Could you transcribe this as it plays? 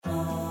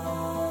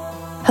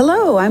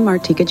Hello, I'm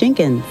Martica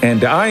Jenkins.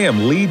 And I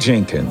am Lee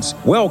Jenkins.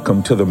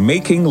 Welcome to the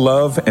Making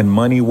Love and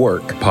Money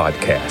Work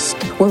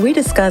podcast, where we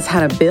discuss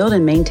how to build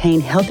and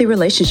maintain healthy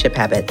relationship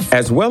habits,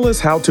 as well as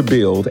how to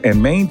build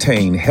and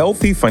maintain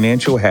healthy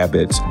financial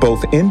habits,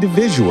 both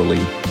individually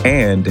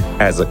and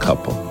as a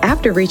couple.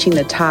 After reaching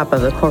the top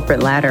of the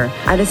corporate ladder,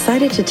 I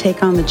decided to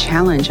take on the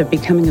challenge of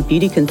becoming a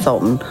beauty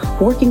consultant,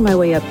 working my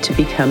way up to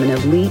become an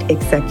elite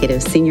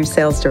executive senior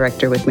sales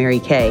director with Mary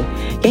Kay,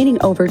 gaining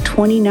over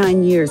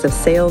 29 years of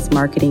sales,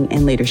 marketing,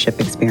 and leadership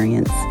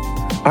experience.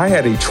 I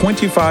had a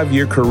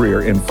 25-year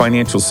career in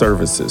financial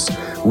services,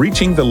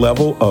 reaching the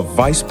level of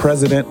Vice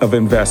President of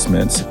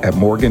Investments at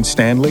Morgan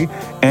Stanley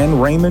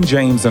and Raymond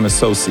James &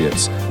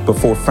 Associates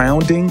before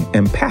founding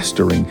and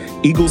pastoring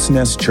Eagles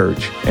Nest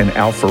Church in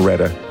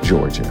Alpharetta,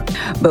 Georgia.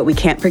 But we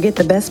can't forget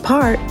the best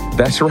part.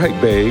 That's right,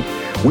 babe.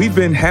 We've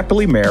been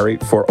happily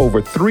married for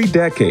over 3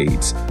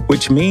 decades,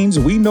 which means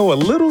we know a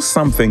little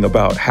something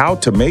about how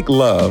to make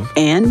love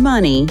and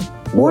money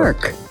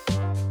work.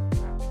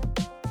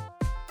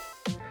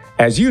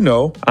 As you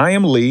know, I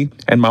am Lee,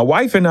 and my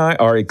wife and I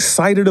are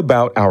excited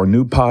about our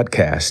new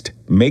podcast,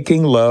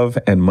 Making Love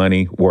and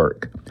Money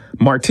Work.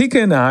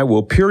 Martica and I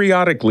will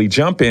periodically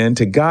jump in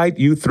to guide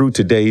you through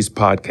today's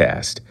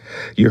podcast.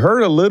 You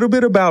heard a little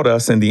bit about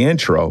us in the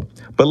intro,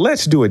 but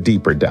let's do a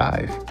deeper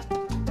dive.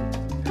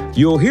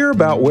 You'll hear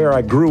about where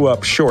I grew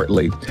up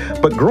shortly,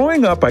 but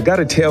growing up, I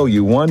gotta tell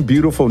you one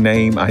beautiful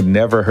name I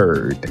never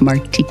heard.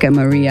 Martica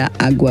Maria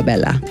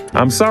Aguabella.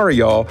 I'm sorry,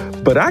 y'all,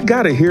 but I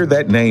gotta hear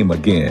that name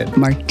again.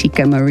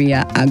 Martica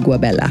Maria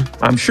Aguabella.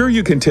 I'm sure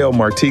you can tell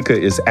Martica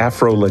is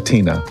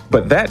Afro-Latina,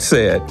 but that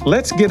said,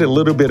 let's get a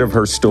little bit of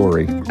her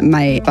story.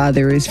 My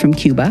father is from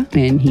Cuba,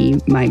 and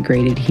he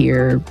migrated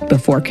here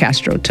before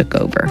Castro took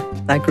over.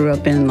 I grew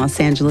up in Los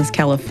Angeles,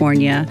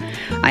 California.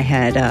 I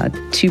had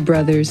 2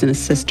 brothers and a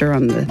sister.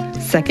 I'm the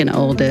second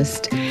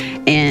oldest.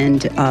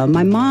 And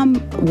my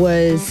mom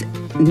was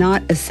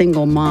not a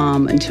single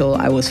mom until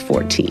I was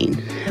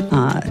 14.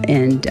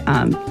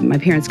 My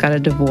parents got a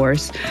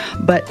divorce.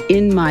 But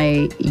in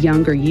my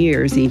younger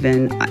years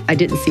even, I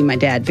didn't see my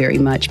dad very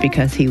much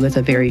because he was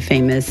a very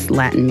famous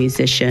Latin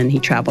musician. He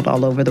traveled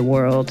all over the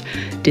world.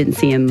 Didn't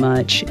see him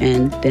much.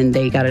 And then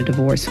they got a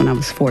divorce when I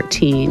was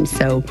 14.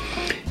 So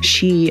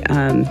she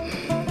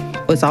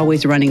was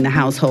always running the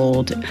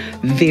household,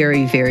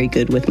 very, very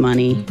good with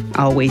money,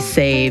 always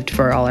saved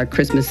for all our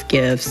Christmas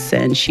gifts,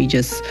 and she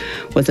just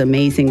was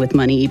amazing with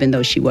money, even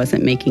though she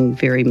wasn't making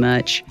very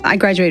much. I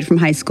graduated from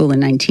high school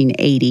in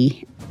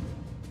 1980.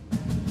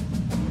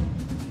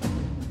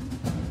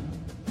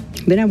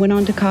 Then I went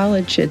on to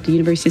college at the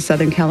University of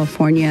Southern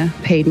California,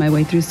 paid my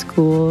way through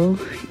school,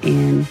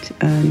 and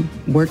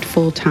worked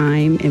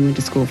full-time and went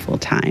to school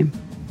full-time.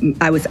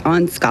 I was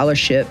on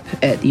scholarship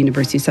at the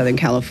University of Southern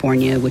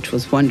California, which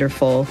was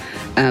wonderful.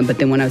 But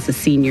then when I was a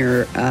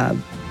senior,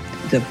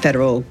 the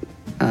federal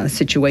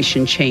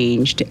situation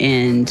changed,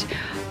 and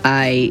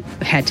I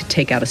had to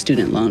take out a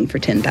student loan for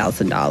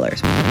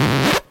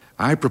 $10,000.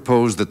 I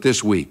propose that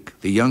this week,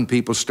 the young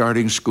people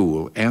starting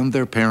school and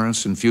their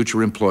parents and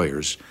future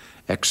employers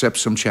accept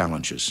some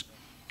challenges.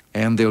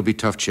 And they'll be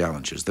tough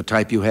challenges, the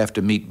type you have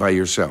to meet by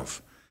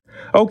yourself.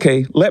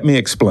 Okay, let me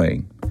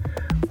explain.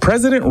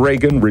 President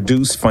Reagan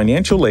reduced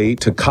financial aid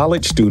to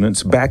college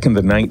students back in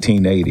the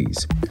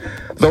 1980s.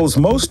 Those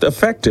most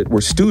affected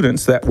were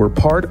students that were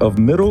part of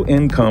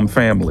middle-income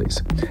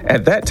families.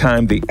 At that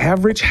time, the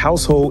average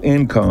household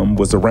income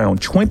was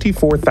around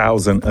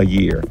 $24,000 a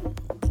year.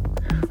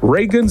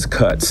 Reagan's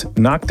cuts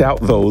knocked out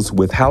those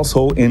with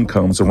household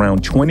incomes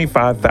around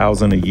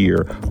 $25,000 a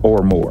year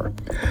or more.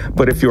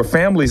 But if your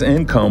family's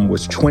income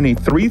was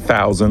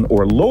 $23,000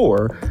 or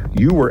lower,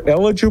 you were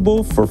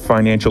eligible for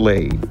financial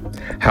aid.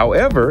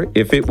 However,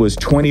 if it was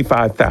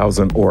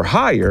 $25,000 or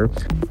higher,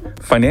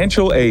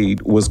 financial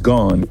aid was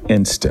gone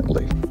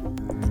instantly.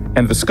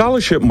 And the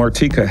scholarship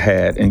Martica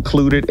had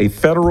included a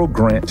federal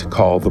grant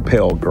called the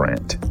Pell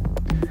Grant.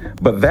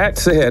 But that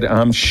said,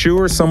 I'm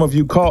sure some of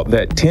you caught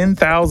that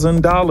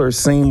 $10,000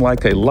 seemed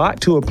like a lot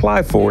to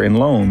apply for in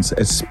loans,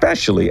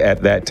 especially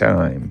at that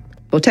time.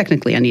 Well,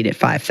 technically I needed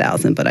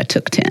 $5,000, but I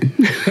took 10.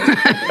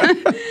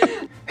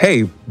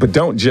 Hey, but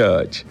don't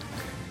judge.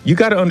 You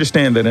got to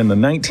understand that in the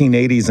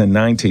 1980s and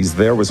 90s,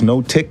 there was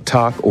no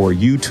TikTok or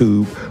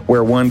YouTube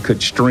where one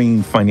could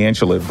stream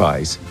financial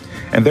advice.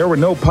 And there were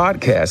no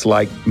podcasts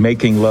like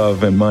Making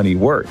Love and Money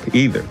Work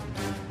either.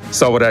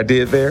 Saw what I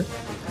did there?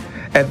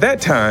 At that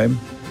time,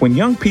 when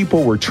young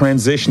people were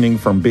transitioning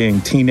from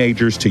being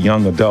teenagers to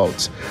young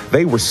adults,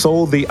 they were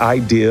sold the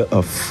idea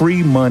of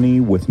free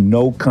money with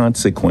no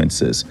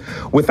consequences,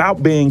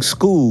 without being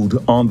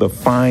schooled on the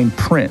fine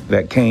print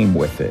that came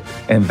with it.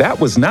 And that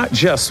was not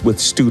just with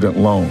student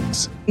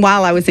loans.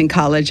 While I was in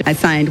college, I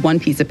signed one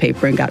piece of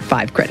paper and got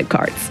 5 credit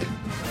cards.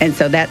 And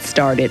so that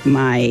started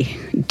my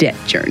debt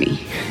journey.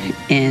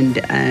 And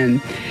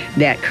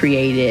that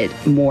created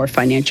more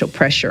financial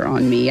pressure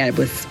on me. I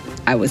was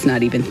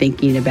not even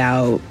thinking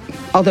about,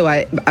 although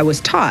I was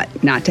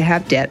taught not to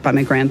have debt by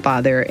my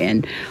grandfather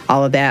and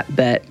all of that,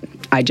 but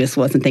I just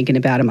wasn't thinking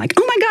about it. I'm like,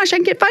 oh my gosh, I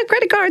can get 5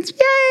 credit cards.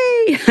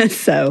 Yay.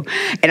 So,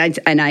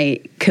 and I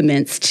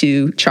commenced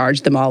to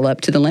charge them all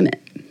up to the limit.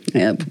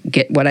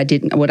 Get what I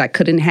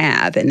couldn't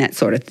have, and that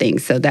sort of thing.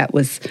 So that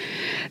was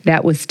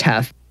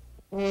tough.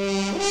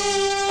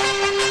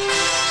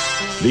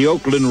 The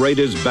Oakland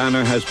Raiders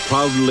banner has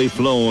proudly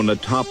flown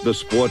atop the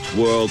sports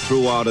world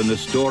throughout an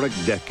historic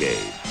decade.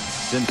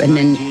 And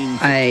then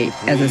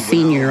as a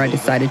senior, I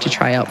decided to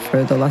try out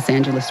for the Los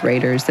Angeles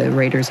Raiders. The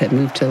Raiders had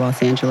moved to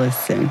Los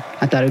Angeles, and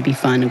I thought it would be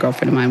fun. A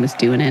girlfriend of mine was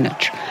doing it.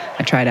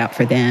 I tried out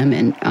for them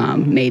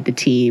and made the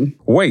team.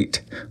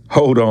 Wait,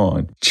 hold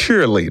on.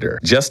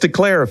 Cheerleader. Just to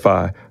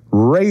clarify,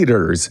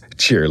 Raiders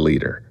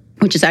cheerleader.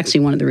 Which is actually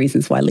one of the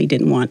reasons why Lee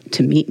didn't want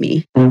to meet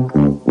me.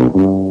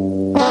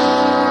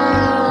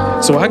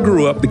 So I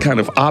grew up the kind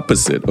of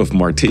opposite of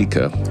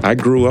Martica. I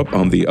grew up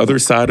on the other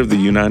side of the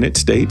United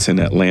States in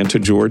Atlanta,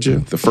 Georgia.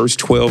 The first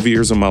 12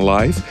 years of my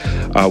life,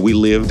 we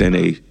lived in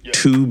a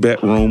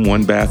 2-bedroom,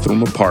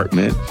 1-bathroom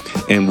apartment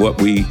in what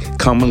we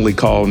commonly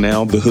call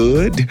now the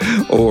hood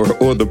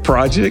or the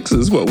projects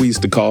is what we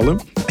used to call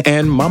them.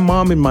 And my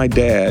mom and my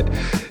dad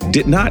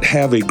did not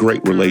have a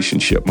great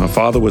relationship. My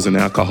father was an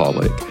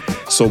alcoholic,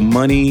 so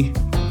money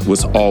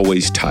was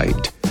always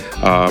tight.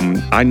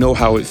 I know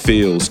how it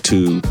feels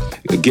to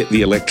get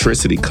the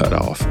electricity cut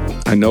off.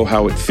 I know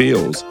how it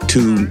feels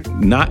to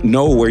not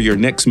know where your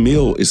next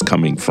meal is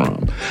coming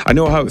from. I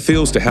know how it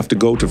feels to have to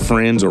go to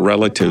friends or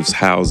relatives'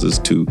 houses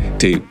to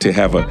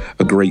have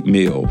a great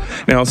meal.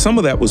 Now, some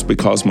of that was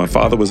because my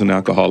father was an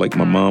alcoholic,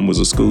 my mom was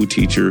a school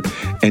teacher,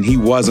 and he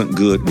wasn't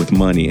good with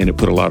money, and it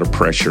put a lot of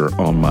pressure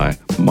on my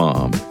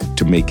mom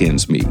to make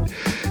ends meet.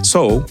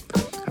 So,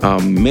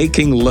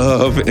 making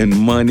love and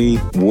money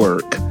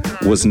work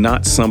was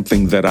not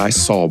something that I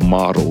saw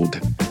modeled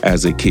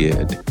as a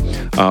kid.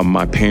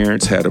 My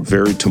parents had a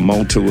very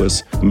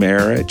tumultuous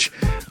marriage.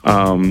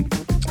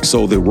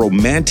 So the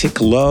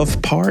romantic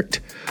love part,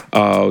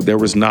 there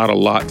was not a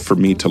lot for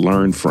me to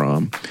learn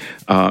from.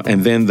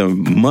 And then the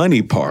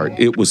money part,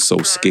 it was so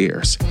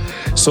scarce.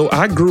 So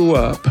I grew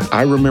up,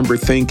 I remember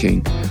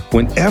thinking,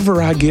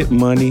 whenever I get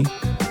money,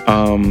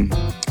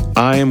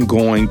 I am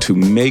going to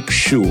make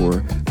sure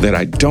that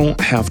I don't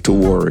have to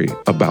worry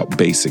about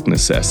basic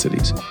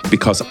necessities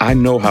because I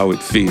know how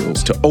it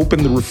feels to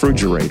open the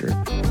refrigerator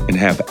and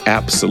have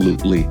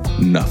absolutely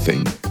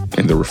nothing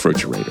in the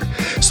refrigerator.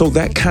 So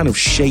that kind of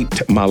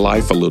shaped my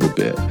life a little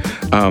bit.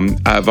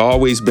 I've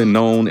always been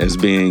known as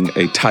being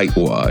a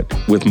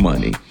tightwad with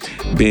money,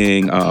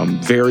 being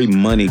very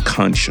money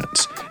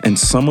conscious. And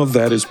some of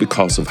that is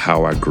because of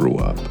how I grew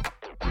up.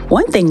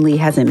 One thing Lee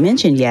hasn't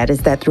mentioned yet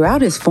is that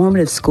throughout his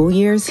formative school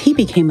years, he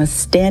became a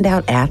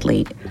standout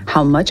athlete.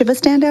 How much of a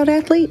standout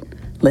athlete?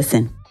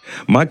 Listen.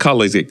 My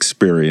college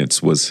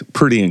experience was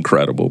pretty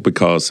incredible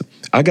because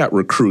I got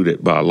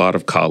recruited by a lot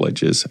of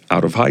colleges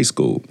out of high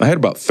school. I had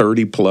about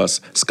 30 plus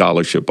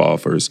scholarship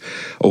offers: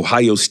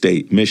 Ohio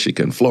State,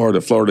 Michigan,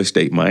 Florida, Florida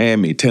State,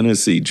 Miami,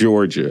 Tennessee,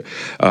 Georgia,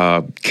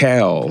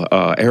 Cal,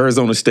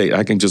 Arizona State.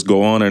 I can just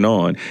go on.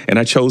 And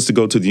I chose to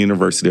go to the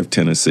University of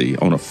Tennessee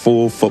on a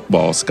full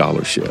football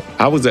scholarship.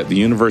 I was at the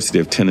University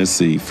of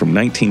Tennessee from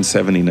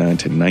 1979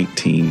 to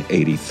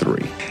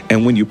 1983.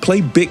 And when you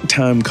play big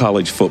time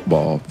college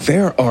football,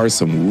 there are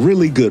some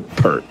really good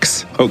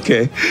perks,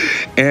 okay?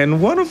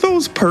 And one of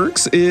those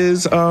perks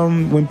is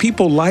when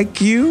people like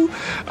you,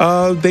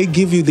 they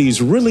give you these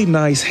really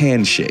nice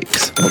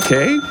handshakes,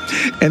 okay?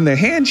 And the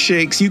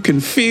handshakes, you can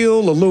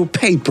feel a little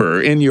paper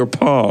in your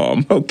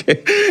palm,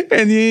 okay?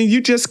 And then you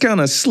just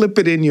kind of slip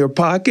it in your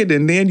pocket,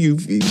 and then you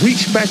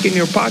reach back in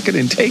your pocket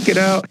and take it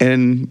out,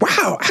 and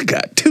wow, I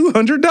got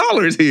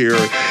 $200 here.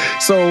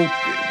 So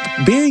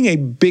being a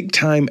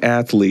big-time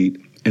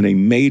athlete in a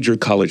major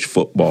college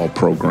football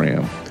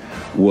program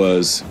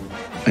was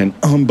an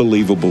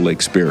unbelievable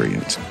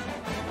experience.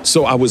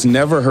 So I was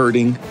never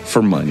hurting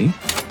for money.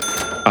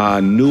 I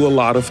knew a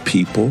lot of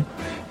people,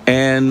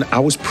 and I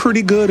was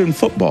pretty good in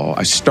football.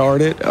 I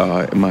started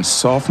my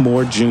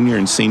sophomore, junior,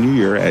 and senior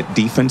year at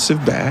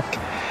defensive back,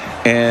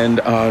 and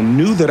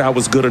knew that I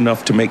was good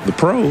enough to make the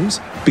pros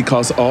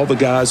because all the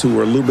guys who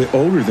were a little bit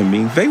older than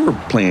me, they were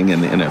playing in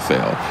the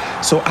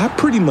NFL. So I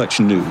pretty much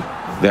knew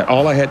that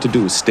all I had to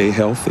do was stay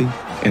healthy,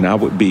 and I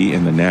would be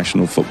in the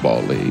National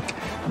Football League.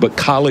 But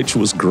college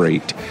was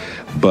great,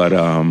 but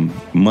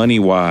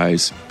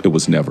money-wise, it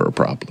was never a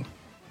problem.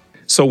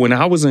 So when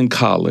I was in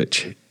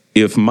college,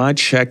 if my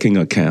checking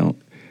account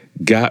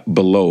got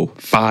below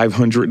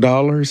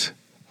 $500,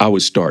 I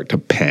would start to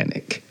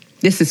panic.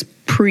 This is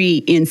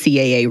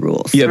pre-NCAA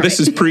rules. Yeah, right? This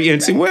is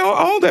pre-NCAA. Well,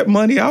 all that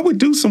money, I would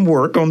do some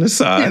work on the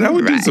side. I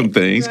would do some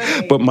things.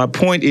 Right. But my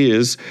point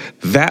is,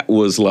 that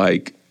was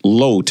like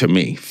low to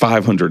me,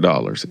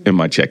 $500 in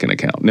my checking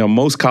account. Now,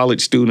 most college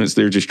students,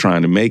 they're just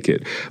trying to make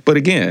it. But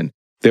again,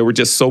 there were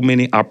just so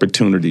many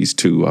opportunities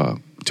to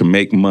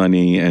make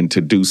money and to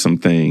do some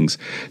things.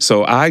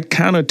 So I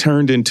kind of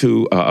turned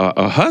into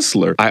a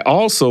hustler. I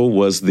also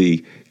was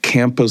the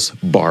campus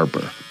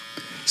barber.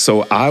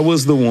 So I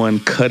was the one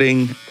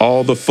cutting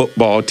all the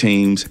football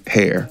team's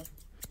hair.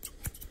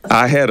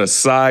 I had a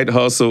side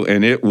hustle,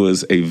 and it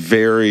was a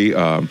very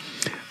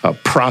a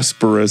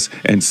prosperous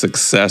and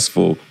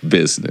successful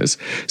business.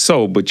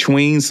 So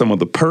between some of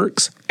the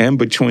perks and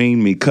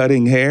between me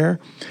cutting hair,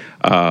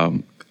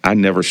 I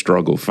never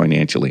struggled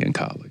financially in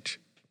college.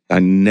 I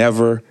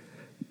never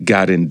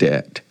got in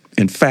debt.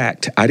 In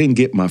fact, I didn't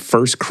get my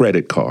first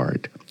credit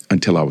card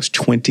until I was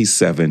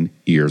 27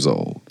 years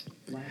old.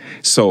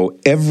 So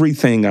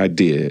everything I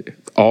did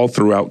all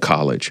throughout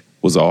college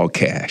was all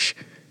cash,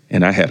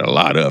 and I had a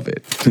lot of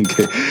it.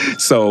 Okay.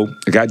 So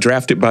I got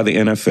drafted by the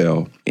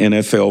NFL.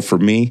 NFL for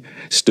me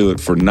stood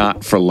for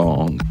not for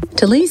long.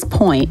 To Lee's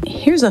point,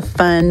 here's a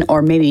fun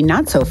or maybe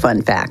not so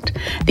fun fact.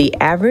 The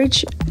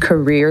average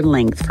career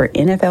length for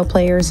NFL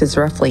players is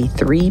roughly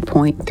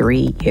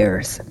 3.3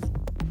 years.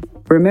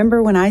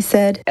 Remember when I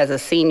said, as a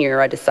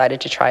senior, I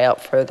decided to try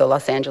out for the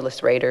Los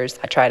Angeles Raiders.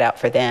 I tried out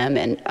for them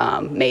and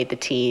made the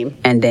team.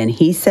 And then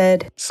he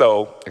said,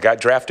 so I got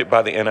drafted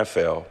by the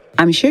NFL.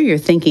 I'm sure you're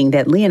thinking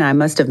that Lee and I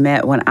must have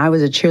met when I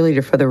was a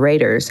cheerleader for the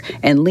Raiders,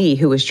 and Lee,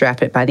 who was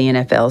drafted by the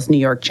NFL's New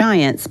York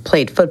Giants,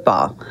 played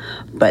football.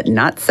 But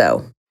not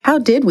so. How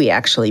did we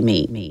actually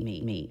meet?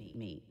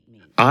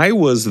 I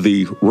was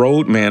the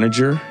road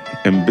manager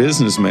and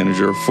business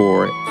manager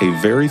for a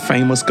very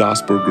famous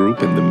gospel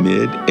group in the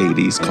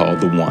mid-'80s called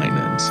the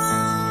Winans.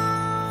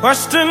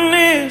 Question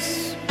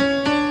is,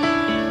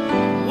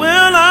 will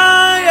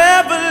I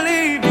ever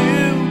leave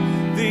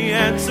you? The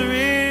answer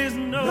is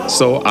no.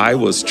 So I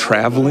was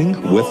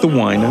traveling with the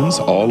Winans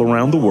all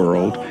around the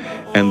world,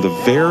 and the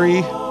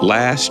very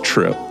last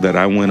trip that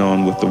I went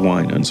on with the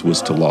Winans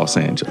was to Los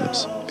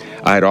Angeles.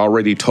 I had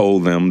already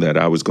told them that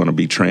I was going to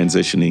be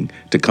transitioning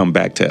to come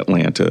back to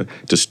Atlanta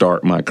to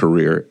start my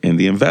career in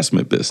the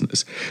investment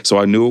business. So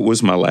I knew it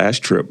was my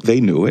last trip. They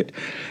knew it.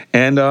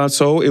 And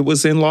so it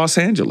was in Los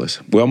Angeles.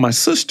 Well, my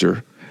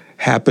sister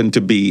happened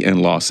to be in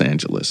Los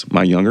Angeles,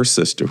 my younger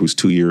sister, who's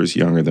 2 years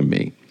younger than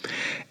me.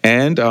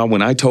 And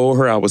when I told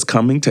her I was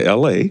coming to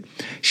L.A.,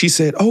 she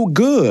said, oh,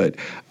 good.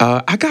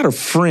 I got a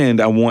friend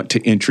I want to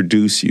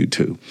introduce you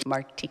to.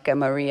 Martica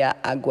Maria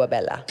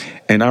Aguabella.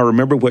 And I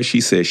remember what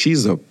she said.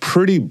 She's a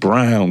pretty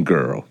brown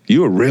girl.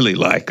 You would really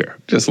like her,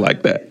 just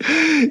like that.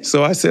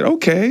 So I said,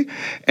 okay.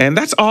 And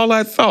that's all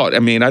I thought. I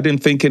mean, I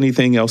didn't think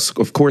anything else.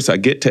 Of course, I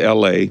get to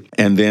L.A.,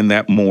 and then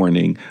that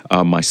morning,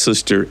 my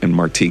sister and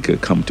Martica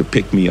come to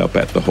pick me up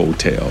at the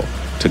hotel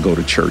to go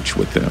to church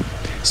with them.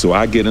 So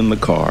I get in the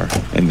car,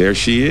 and there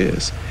she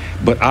is.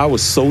 But I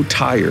was so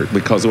tired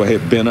because we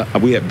had been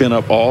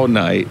up all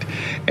night,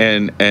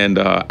 and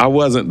I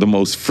wasn't the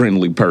most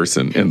friendly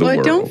person in the world.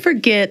 But don't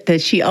forget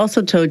that she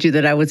also told you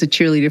that I was a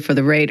cheerleader for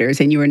the Raiders,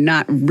 and you were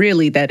not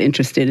really that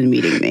interested in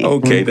meeting me.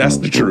 Okay, that's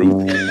the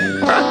truth.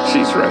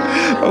 She's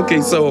right. Okay,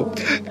 so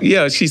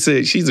yeah, she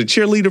said she's a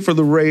cheerleader for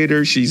the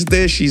Raiders. She's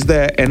this, she's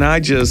that, and I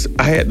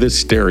had this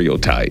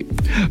stereotype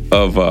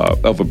of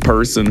a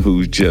person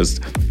who's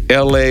just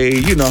L.A.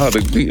 You know how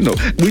we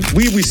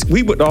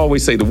would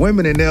always say the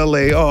women in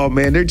L.A. Oh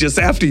man, they're just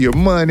after your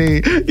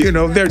money. You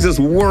know, they're just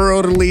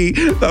worldly.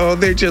 Oh,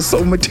 they're just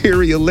so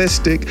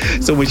materialistic.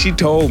 So when she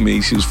told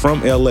me she was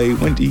from L.A.,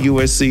 went to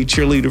USC,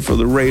 cheerleader for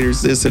the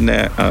Raiders, this and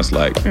that, I was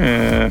like,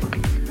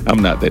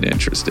 I'm not that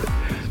interested.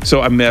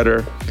 So I met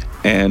her,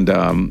 and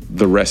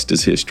the rest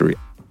is history.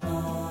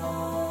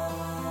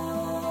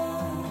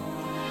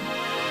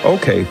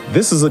 Okay,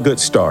 this is a good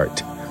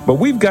start. But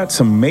we've got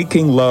some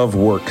making love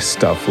work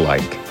stuff,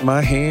 like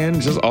my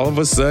hand just all of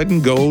a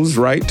sudden goes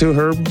right to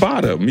her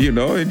bottom,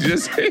 and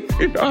just,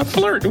 I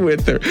flirt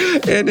with her.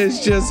 And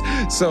it's just,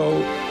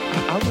 so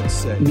I would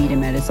say. Meet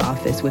him at his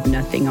office with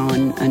nothing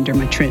on under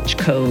my trench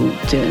coat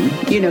and,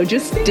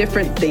 just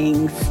different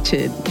things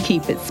to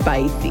keep it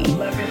spicy.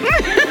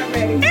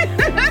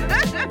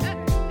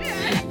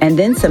 And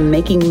then some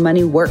making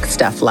money work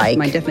stuff like.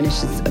 My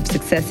definitions of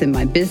success in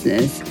my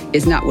business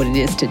is not what it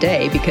is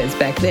today, because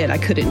back then I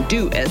couldn't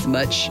do as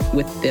much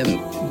with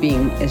them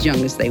being as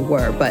young as they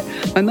were. But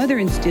my mother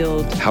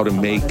instilled how to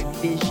make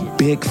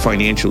big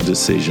financial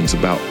decisions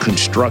about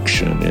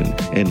construction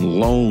and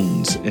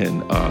loans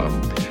and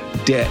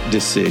debt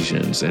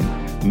decisions and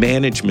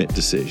management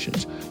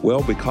decisions.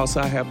 Well, because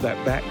I have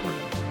that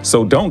background.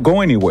 So don't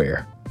go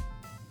anywhere.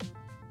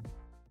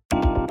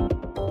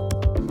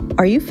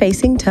 Are you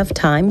facing tough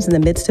times in the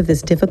midst of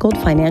this difficult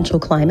financial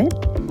climate?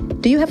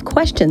 Do you have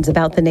questions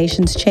about the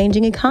nation's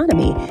changing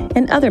economy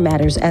and other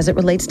matters as it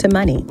relates to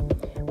money?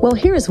 Well,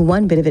 here is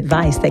one bit of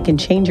advice that can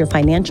change your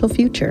financial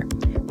future.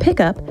 Pick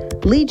up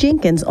Lee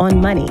Jenkins on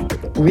Money,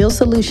 Real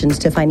Solutions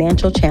to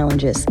Financial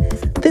Challenges.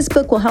 This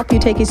book will help you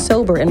take a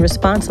sober and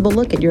responsible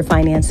look at your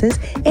finances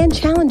and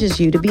challenges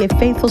you to be a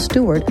faithful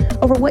steward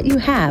over what you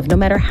have, no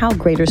matter how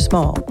great or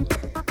small.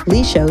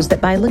 Lee shows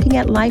that by looking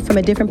at life from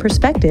a different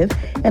perspective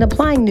and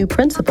applying new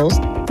principles,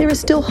 there is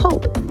still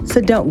hope, so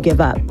don't give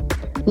up.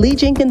 Lee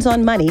Jenkins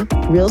on Money,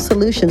 Real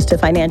Solutions to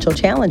Financial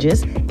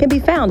Challenges can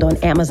be found on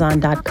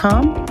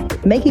Amazon.com,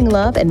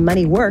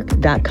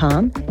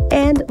 MakingLoveAndMoneyWork.com,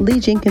 and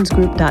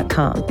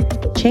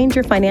LeeJenkinsGroup.com. Change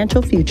your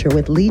financial future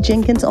with Lee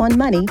Jenkins on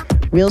Money,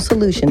 Real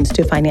Solutions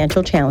to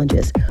Financial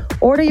Challenges.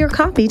 Order your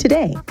copy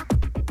today.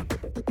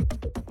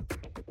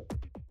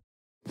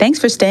 Thanks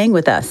for staying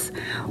with us.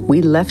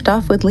 We left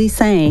off with Lee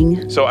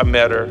saying, So I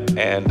met her,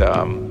 and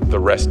the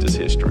rest is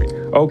history.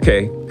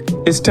 Okay,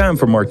 it's time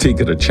for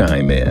Martica to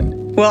chime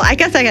in. Well, I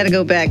guess I got to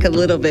go back a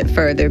little bit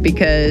further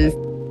because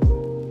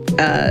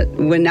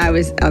when I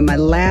was on my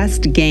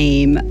last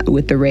game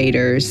with the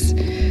Raiders,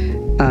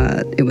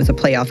 it was a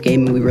playoff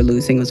game and we were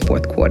losing. It was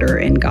fourth quarter,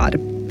 and God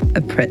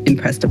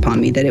impressed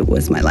upon me that it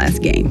was my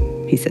last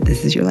game. He said,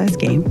 "This is your last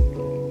game."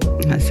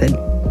 I said,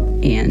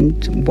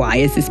 "And why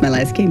is this my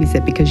last game?" He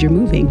said, "Because you're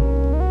moving."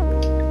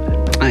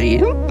 I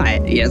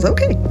am? Yes,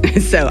 okay.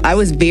 So I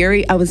was a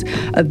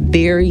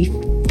very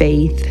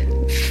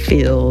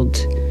faith-filled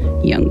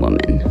young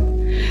woman.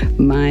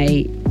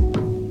 My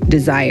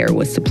desire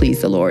was to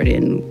please the Lord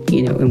in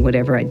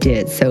whatever I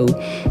did. So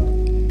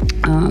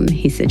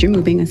he said, "You're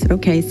moving." I said,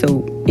 "Okay."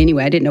 So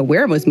anyway, I didn't know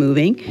where I was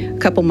moving. A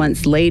couple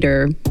months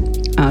later,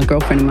 a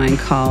girlfriend of mine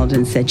called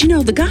and said,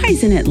 "The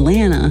guys in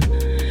Atlanta,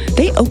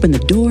 they open the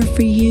door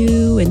for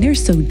you and they're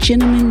so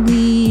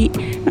gentlemanly."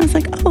 And I was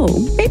like, "Oh,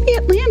 maybe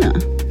Atlanta."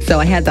 So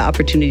I had the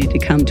opportunity to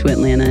come to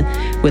Atlanta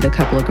with a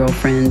couple of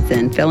girlfriends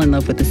and fell in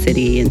love with the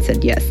city and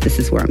said, yes, this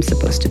is where I'm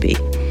supposed to be.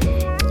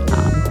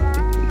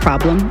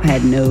 Problem, I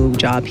had no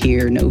job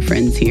here, no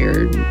friends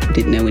here,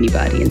 didn't know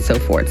anybody and so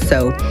forth.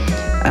 So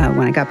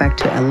when I got back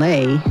to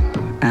LA,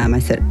 I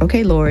said,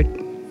 "Okay, Lord,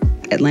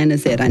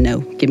 Atlanta's it, I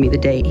know. Give me the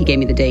date." He gave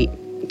me the date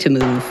to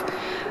move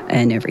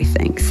and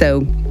everything.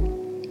 So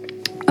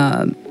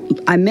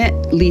I met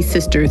Lee's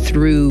sister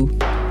through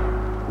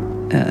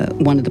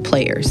one of the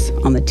players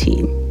on the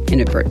team.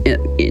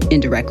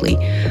 Indirectly,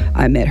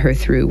 I met her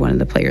through one of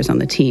the players on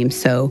the team.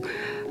 So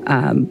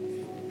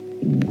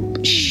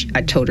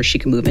I told her she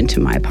could move into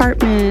my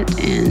apartment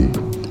and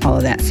all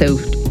of that. So,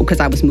 because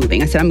I was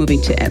moving, I said, "I'm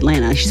moving to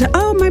Atlanta." She said,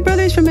 "Oh, my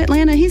brother's from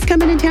Atlanta. He's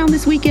coming in town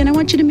this weekend. I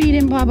want you to meet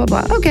him, blah, blah,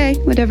 blah." Okay,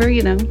 whatever,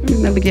 no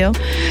big deal.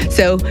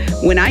 So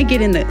when he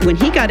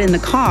got in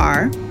the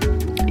car,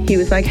 he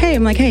was like, "Hey,"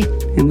 I'm like, "Hey."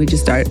 And we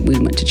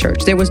went to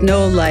church. There was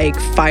no like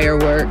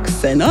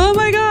fireworks and, "Oh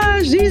my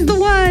gosh, he's the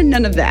one,"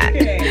 none of that.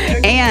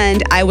 Okay.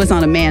 And I was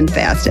on a man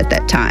fast at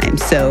that time.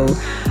 So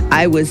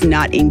I was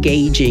not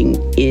engaging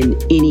in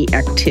any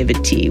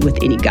activity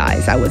with any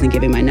guys. I wasn't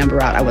giving my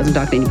number out. I wasn't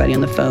talking to anybody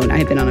on the phone. I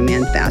had been on a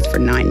man fast for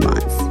 9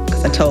 months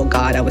because I told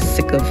God I was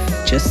sick of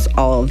just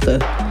all of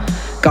the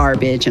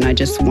garbage and I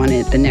just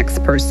wanted the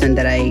next person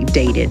that I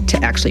dated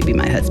to actually be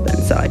my husband.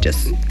 So I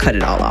just cut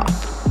it all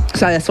off.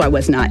 So that's why I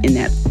was not in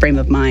that frame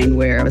of mind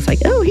where I was like,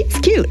 "Oh, he's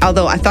cute."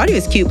 Although I thought he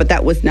was cute, but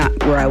that was not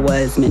where I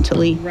was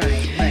mentally.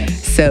 Right.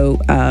 So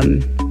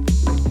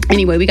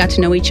anyway, we got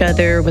to know each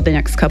other over the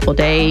next couple of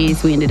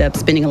days. We ended up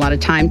spending a lot of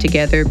time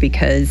together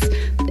because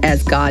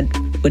as God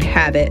would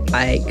have it,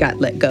 I got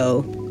let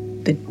go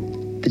the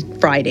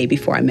Friday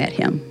before I met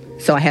him.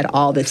 So I had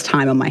all this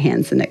time on my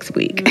hands the next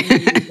week.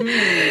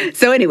 Mm-hmm.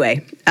 So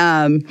anyway,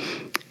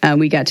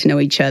 we got to know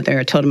each other.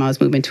 I told him I was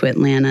moving to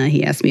Atlanta.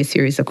 He asked me a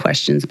series of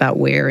questions about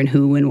where and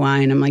who and why.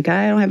 And I'm like,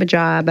 "I don't have a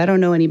job. I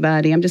don't know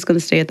anybody. I'm just going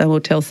to stay at the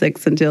Hotel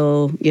 6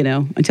 until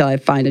I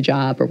find a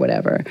job or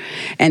whatever."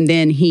 And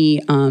then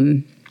he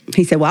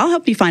said, "Well, I'll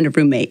help you find a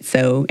roommate."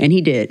 And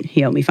he did.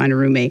 He helped me find a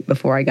roommate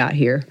before I got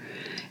here.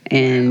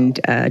 And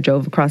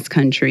drove across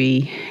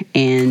country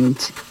and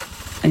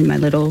in my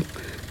little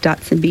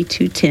Datsun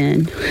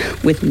B210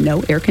 with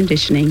no air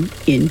conditioning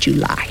in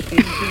July.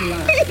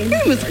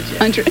 It was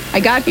 100. I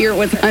got here, it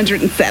was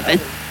 107.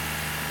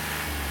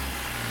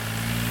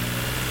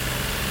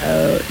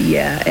 Oh,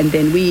 yeah. And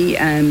then we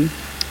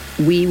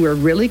were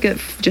really good,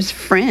 just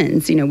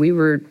friends. We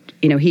were,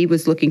 he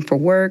was looking for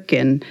work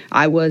and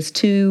I was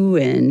too.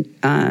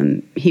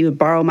 And he would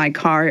borrow my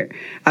car.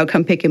 I would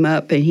come pick him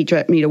up and he'd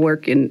drive me to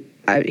work and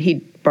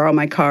he'd borrow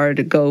my car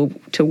to go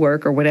to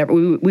work or whatever.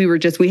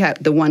 We had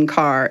the one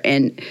car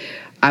and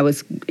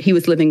he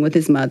was living with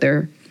his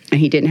mother and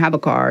he didn't have a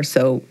car.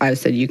 So I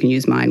said, "You can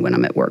use mine when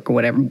I'm at work or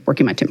whatever,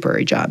 working my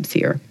temporary jobs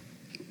here."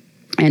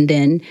 And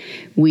then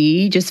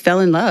we just fell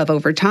in love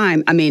over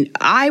time. I mean,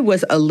 I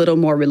was a little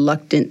more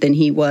reluctant than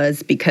he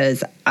was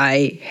because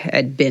I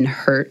had been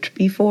hurt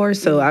before.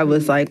 So I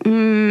was like,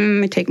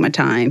 I take my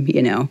time,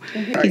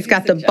 He's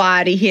got the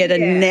body. He had a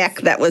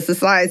neck that was the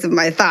size of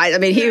my thighs. I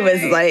mean, he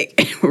was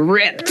like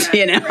ripped,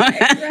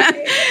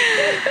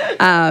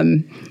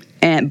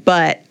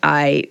 But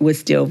I was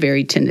still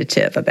very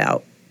tentative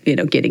about,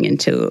 getting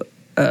into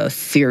a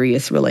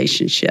serious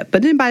relationship.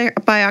 But then by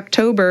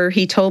October,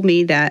 he told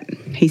me that,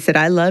 he said,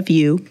 "I love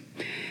you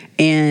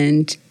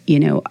and,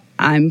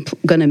 I'm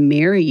going to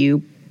marry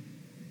you.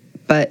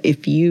 But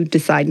if you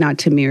decide not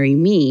to marry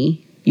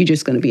me, you're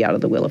just going to be out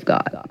of the will of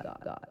God."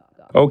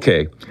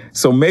 Okay,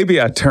 so maybe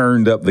I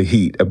turned up the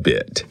heat a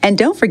bit. And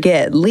don't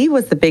forget, Lee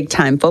was the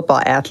big-time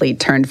football athlete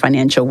turned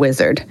financial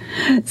wizard.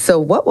 So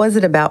what was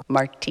it about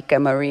Martica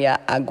Maria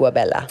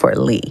Aguabella for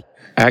Lee?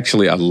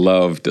 Actually, I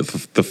loved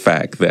the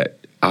fact that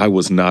I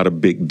was not a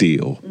big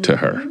deal to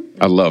her.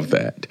 I love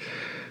that.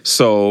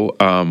 So,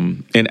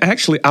 and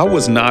actually, I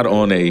was not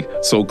on a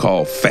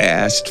so-called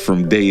fast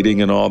from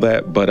dating and all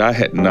that, but I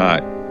had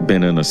not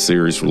been in a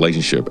serious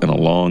relationship in a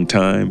long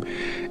time.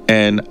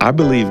 And I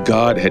believe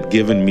God had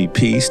given me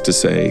peace to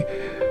say,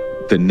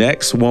 the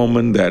next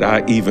woman that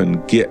I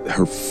even get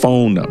her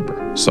phone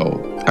number.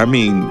 So,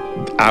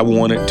 I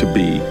want it to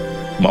be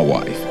my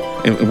wife.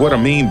 And what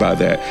I mean by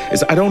that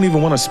is I don't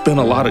even want to spend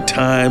a lot of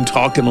time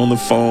talking on the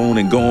phone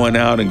and going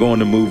out and going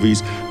to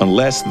movies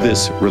unless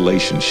this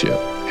relationship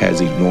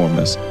has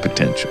enormous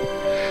potential.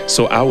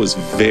 So I was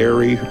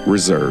very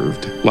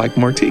reserved, like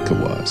Martica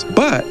was.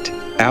 But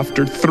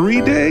after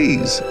 3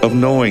 days of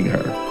knowing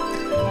her,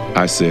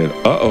 I said,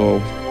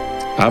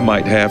 I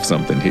might have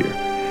something here.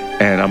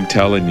 And I'm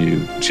telling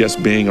you,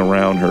 just being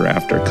around her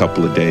after a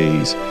couple of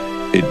days,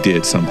 it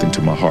did something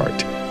to my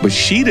heart. But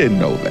she didn't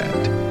know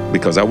that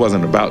because I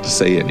wasn't about to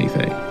say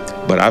anything.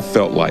 But I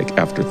felt like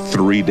after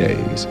 3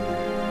 days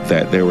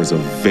that there was a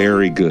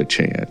very good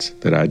chance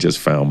that I just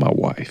found my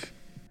wife.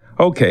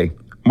 Okay,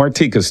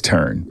 Martica's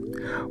turn.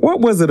 What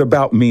was it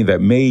about me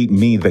that made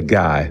me the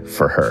guy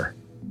for her?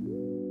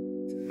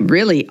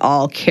 Really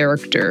all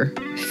character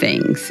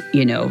things,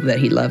 that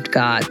he loved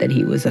God, that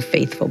he was a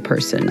faithful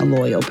person, a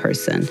loyal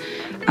person,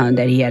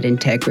 that he had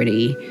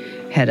integrity,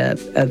 had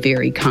a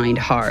very kind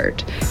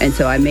heart. And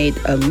so I made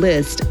a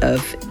list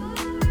of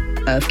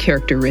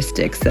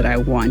characteristics that I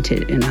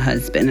wanted in a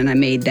husband, and I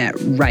made that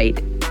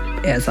right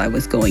as I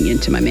was going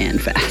into my man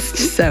fast.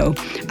 So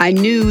I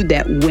knew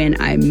that when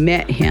I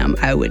met him,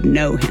 I would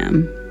know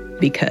him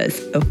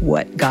because of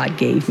what God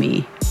gave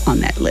me on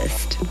that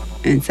list.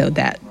 And so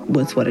that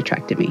was what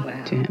attracted me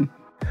to him.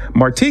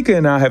 Martica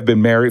and I have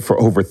been married for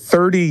over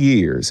 30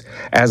 years.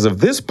 As of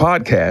this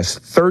podcast,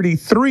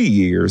 33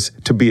 years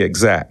to be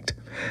exact.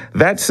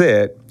 That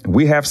said,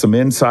 we have some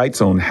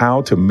insights on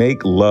how to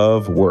make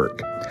love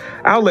work.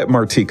 I'll let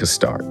Martica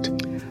start.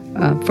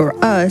 For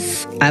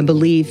us, I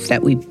believe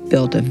that we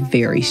built a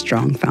very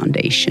strong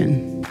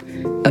foundation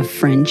of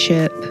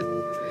friendship,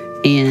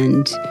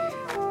 and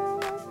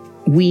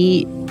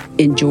we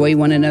enjoy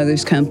one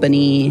another's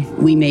company.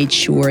 We made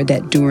sure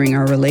that during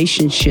our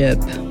relationship,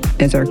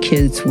 as our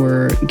kids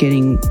were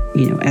getting,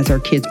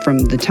 from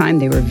the time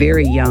they were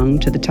very young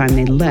to the time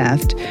they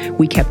left,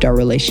 we kept our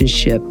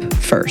relationship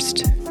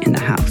first in the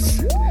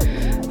house.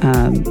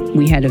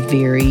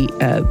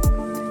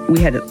 We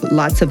had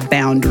lots of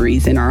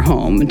boundaries in our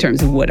home in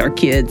terms of what our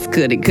kids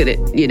could and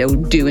couldn't,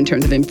 do in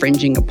terms of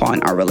infringing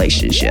upon our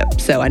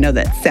relationship. So I know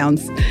that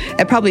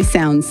probably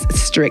sounds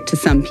strict to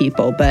some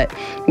people, but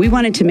we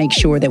wanted to make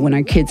sure that when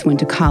our kids went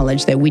to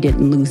college that we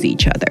didn't lose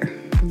each other,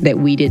 that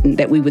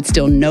we would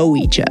still know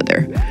each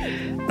other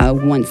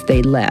once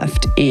they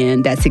left.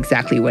 And that's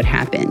exactly what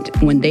happened.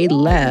 When they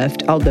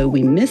left, although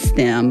we missed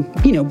them,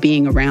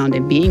 being around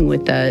and being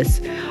with us,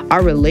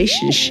 our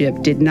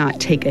relationship did not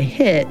take a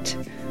hit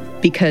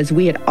because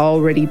we had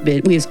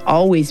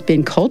always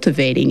been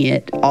cultivating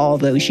it all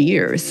those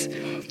years,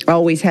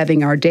 always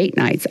having our date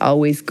nights,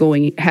 always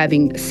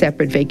having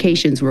separate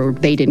vacations where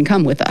they didn't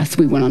come with us.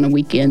 We went on the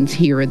weekends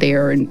here or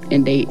there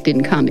and they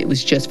didn't come. It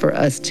was just for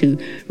us to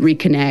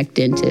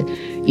reconnect and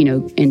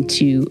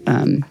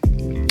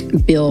to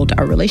build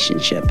our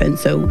relationship. And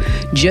so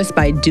just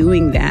by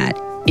doing that,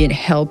 it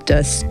helped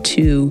us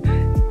to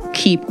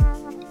keep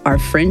our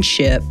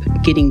friendship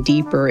getting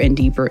deeper and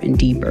deeper and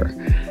deeper.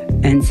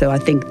 And so I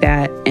think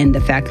that, and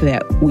the fact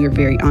that we're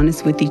very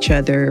honest with each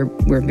other,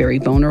 we're very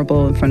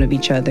vulnerable in front of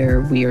each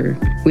other, we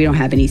don't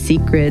have any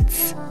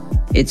secrets.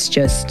 It's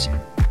just,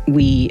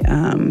 we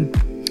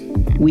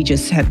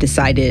just have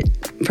decided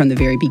from the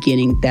very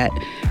beginning that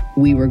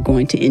we were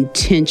going to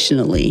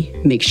intentionally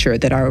make sure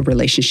that our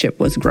relationship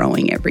was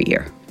growing every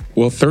year.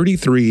 Well,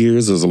 33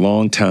 years is a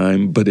long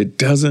time, but it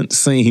doesn't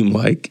seem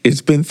like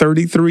it's been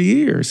 33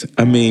 years.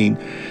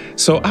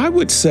 So I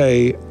would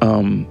say,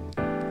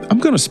 I'm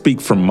going to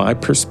speak from my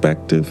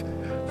perspective,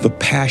 the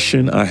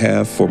passion I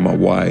have for my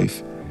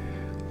wife,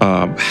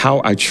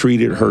 how I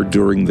treated her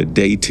during the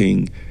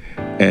dating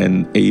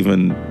and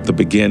even the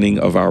beginning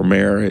of our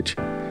marriage.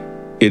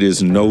 It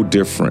is no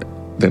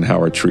different than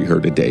how I treat her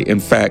today. In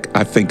fact,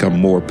 I think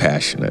I'm more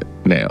passionate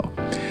now.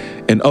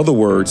 In other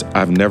words,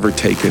 I've never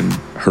taken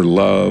her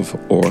love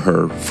or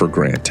her for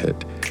granted.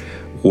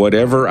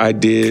 Whatever I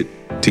did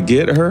to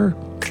get her,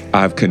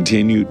 I've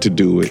continued to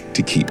do it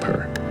to keep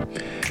her.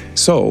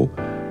 So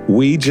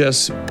we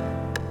just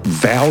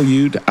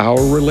valued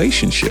our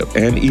relationship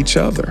and each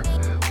other.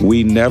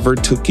 We never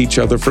took each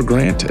other for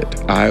granted.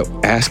 I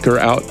ask her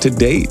out to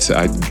dates.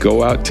 I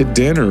go out to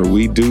dinner.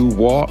 We do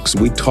walks.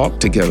 We talk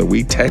together.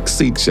 We text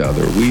each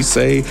other. We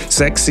say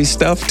sexy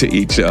stuff to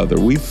each other.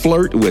 We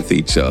flirt with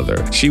each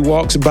other. She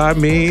walks by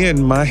me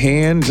and my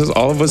hand just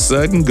all of a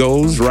sudden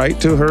goes right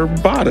to her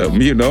bottom,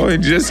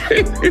 and just,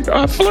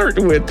 I flirt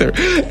with her.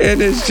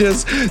 And it's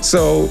just,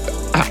 so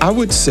I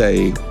would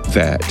say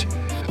that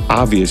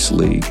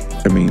obviously,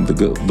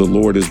 the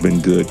Lord has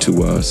been good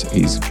to us.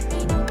 He's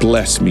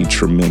blessed me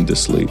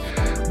tremendously.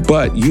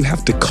 But you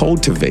have to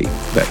cultivate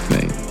that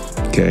thing,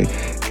 okay?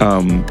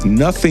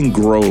 Nothing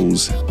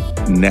grows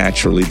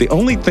naturally. The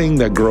only thing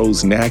that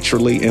grows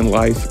naturally in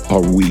life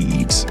are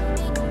weeds,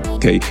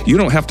 okay? You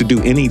don't have to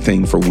do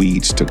anything for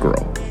weeds to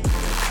grow.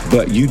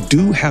 But you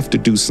do have to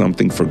do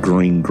something for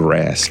green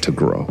grass to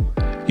grow.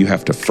 You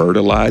have to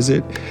fertilize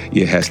it.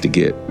 It has to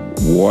get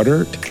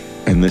watered.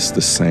 And it's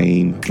the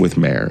same with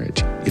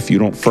marriage. If you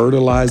don't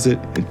fertilize it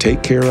and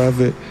take care of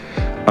it,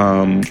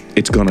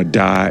 it's going to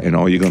die, and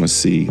all you're going to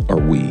see are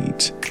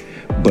weeds.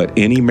 But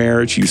any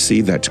marriage you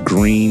see that's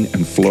green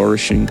and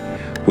flourishing,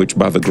 which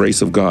by the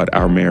grace of God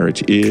our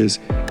marriage is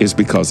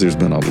because there's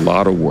been a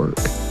lot of work,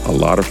 a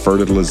lot of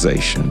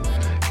fertilization,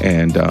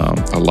 and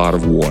a lot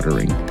of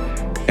watering.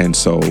 And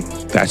so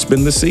that's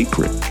been the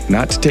secret,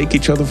 not to take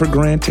each other for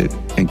granted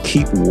and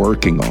keep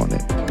working on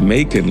it,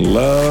 making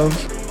love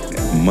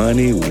and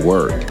money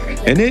work.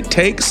 And it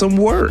takes some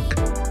work,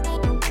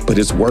 but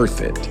it's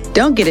worth it.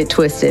 Don't get it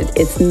twisted.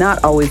 It's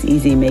not always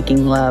easy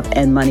making love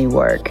and money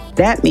work.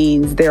 That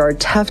means there are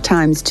tough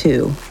times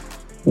too.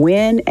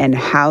 When and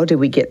how do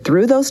we get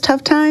through those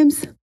tough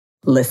times?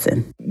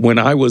 Listen. When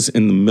I was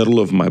in the middle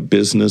of my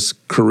business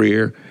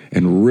career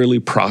and really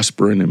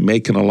prospering and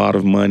making a lot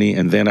of money,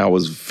 and then I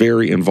was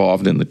very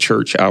involved in the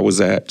church I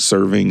was at,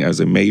 serving as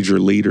a major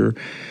leader.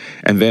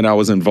 And then I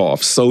was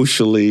involved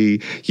socially,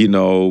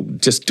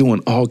 just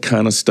doing all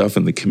kind of stuff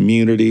in the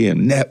community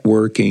and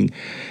networking.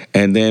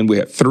 And then we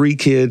had 3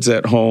 kids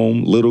at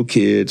home, little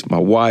kids, my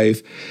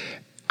wife.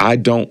 I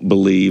don't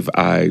believe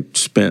I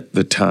spent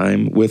the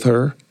time with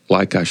her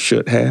like I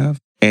should have.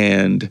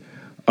 And,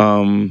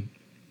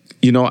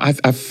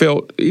 I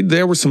felt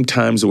there were some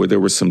times where there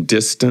was some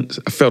distance.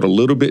 I felt a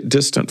little bit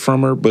distant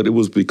from her, but it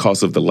was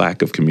because of the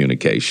lack of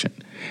communication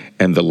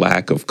and the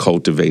lack of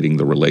cultivating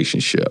the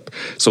relationship.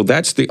 So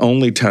that's the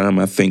only time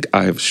I think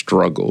I have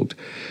struggled,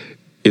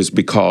 is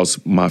because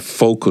my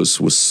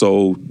focus was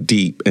so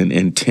deep and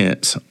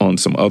intense on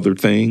some other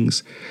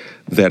things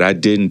that I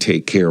didn't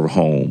take care of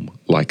home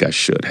like I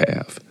should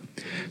have.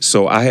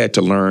 So I had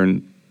to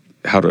learn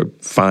how to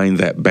find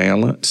that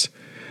balance,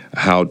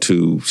 how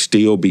to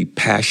still be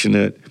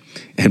passionate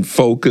and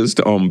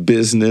focused on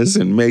business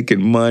and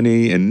making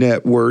money and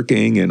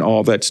networking and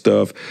all that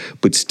stuff,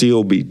 but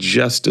still be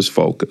just as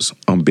focused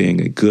on being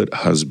a good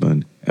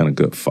husband and a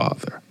good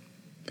father.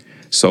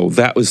 So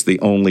that was the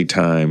only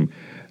time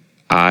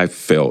I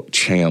felt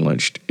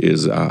challenged,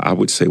 I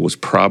would say was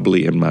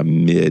probably in my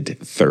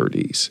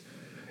mid-30s,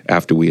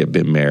 after we had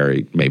been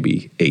married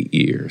maybe 8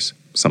 years.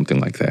 Something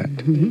like that.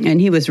 Mm-hmm. And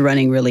he was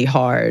running really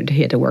hard. He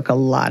had to work a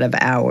lot of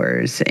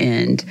hours.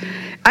 And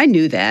I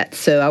knew that.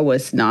 So I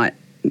was not,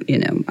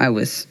 I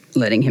was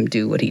letting him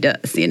do what he does.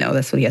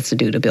 That's what he has to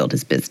do to build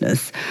his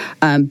business.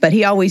 But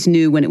he always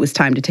knew when it was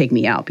time to take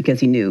me out, because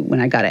he knew when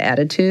I got an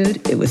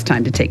attitude, it was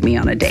time to take me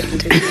on a date.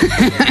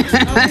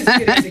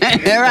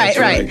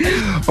 Right.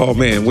 Oh,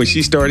 man, when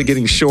she started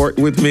getting short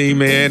with me,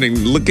 man,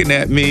 and looking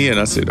at me, and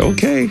I said,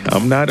 okay,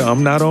 I'm not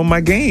on my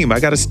game. I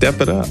got to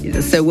step it up.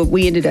 So what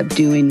we ended up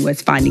doing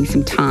was finding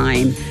some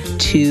time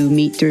to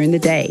meet during the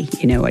day.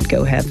 I'd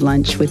go have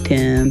lunch with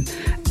him.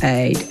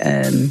 I'd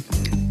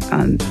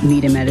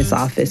meet him at his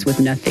office with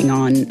nothing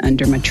on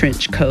under my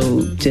trench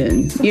coat,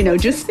 and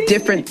just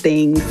different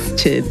things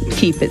to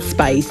keep it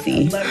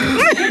spicy.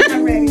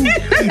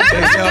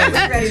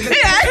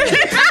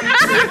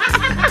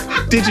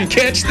 Did you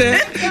catch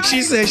that?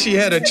 She said she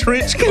had a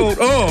trench coat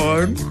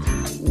on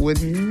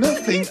with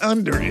nothing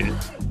under it.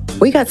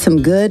 We got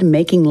some good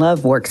making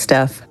love work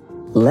stuff.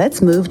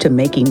 Let's move to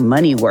making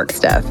money work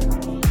stuff.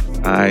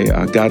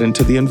 I got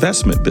into the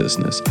investment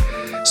business.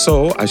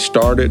 So I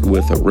started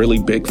with a really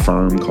big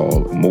firm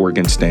called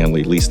Morgan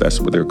Stanley. At least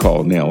that's what they're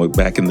called now.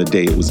 Back in the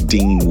day, it was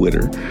Dean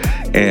Witter.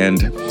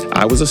 And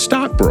I was a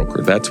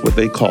stockbroker. That's what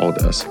they called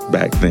us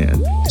back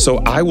then. So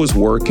I was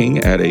working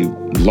at a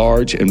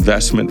large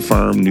investment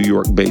firm, New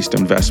York-based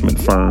investment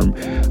firm,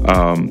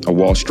 a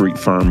Wall Street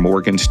firm,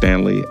 Morgan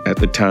Stanley at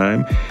the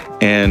time.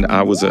 And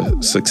I was a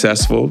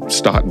successful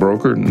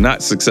stockbroker,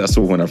 not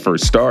successful when I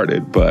first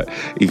started, but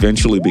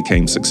eventually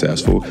became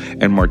successful.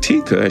 And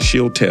Martica, as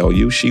she'll tell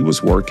you, she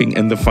was working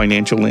in the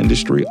financial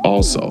industry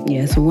also.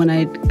 Yeah, so when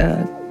I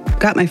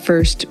got my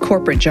first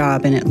corporate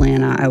job in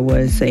Atlanta, I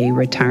was a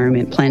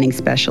retirement planning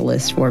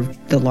specialist for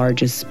the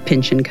largest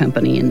pension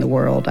company in the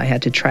world. I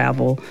had to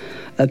travel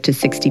up to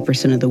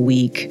 60% of the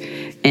week.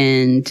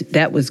 And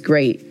that was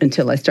great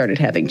until I started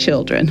having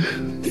children.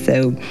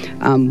 So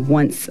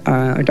once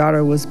our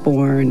daughter was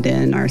born,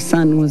 then our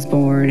son was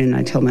born, and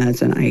I told my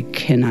husband, I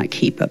cannot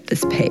keep up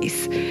this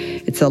pace.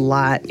 It's a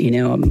lot,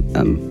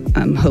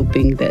 I'm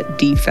hoping that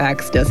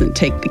DFAX doesn't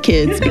take the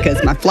kids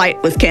because my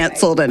flight was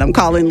canceled, and I'm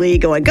calling Lee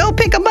going, go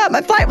pick them up.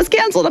 My flight was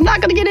canceled. I'm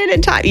not going to get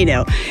in time.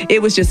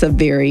 It was just a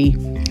very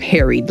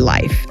harried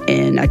life.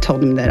 And I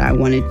told him that I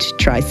wanted to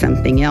try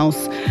something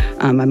else.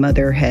 My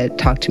mother had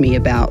talked to me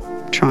about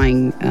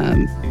trying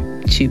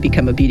to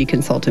become a beauty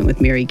consultant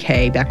with Mary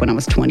Kay back when I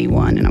was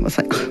 21. And I was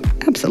like,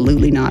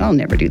 absolutely not. I'll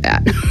never do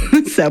that.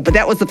 But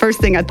that was the first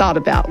thing I thought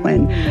about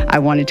when I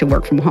wanted to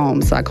work from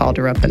home. So I called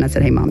her up and I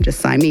said, hey, Mom, just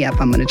sign me up.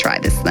 I'm going to try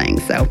this thing.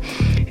 So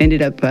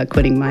ended up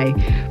quitting my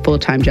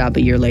full-time job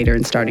a year later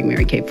and starting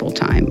Mary Kay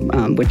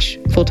full-time, which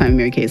full-time in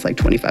Mary Kay is like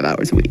 25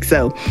 hours a week.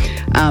 So,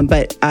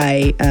 but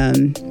I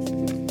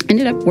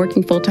ended up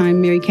working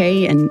full-time Mary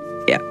Kay, and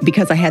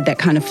because I had that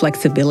kind of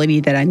flexibility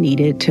that I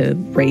needed to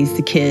raise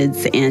the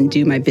kids and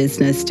do my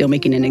business, still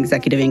making an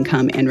executive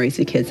income and raise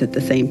the kids at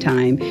the same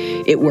time,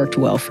 it worked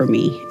well for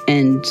me.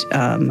 And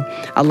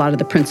a lot of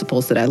the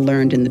principles that I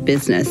learned in the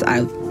business,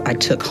 I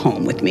took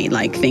home with me,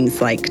 like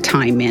things like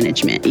time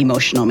management,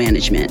 emotional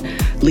management,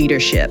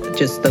 leadership,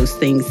 just those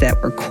things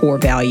that were core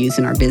values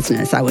in our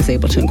business, I was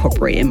able to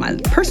incorporate in my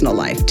personal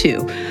life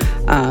too.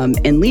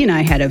 And Lee and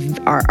I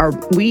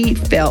we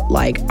felt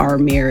like our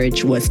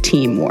marriage was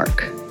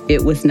teamwork.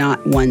 It was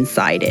not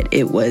one-sided.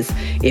 It was,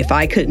 if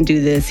I couldn't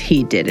do this,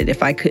 he did it.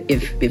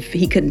 If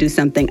he couldn't do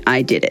something,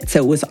 I did it.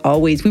 So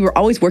we were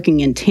always working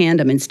in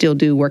tandem and still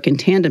do work in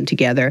tandem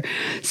together,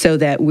 so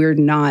that we're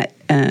not,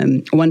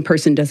 one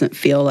person doesn't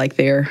feel like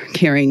they're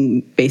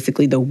carrying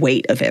basically the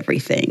weight of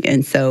everything.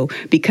 And so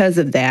because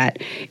of that,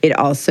 it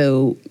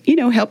also,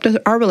 helped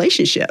our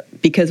relationship,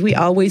 because we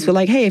always were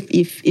like, hey,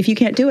 if you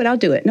can't do it, I'll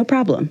do it. No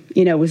problem.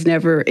 It was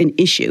never an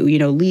issue.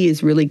 Lee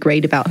is really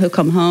great about, he'll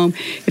come home.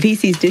 If he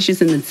sees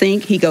dishes in the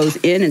sink, he goes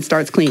in and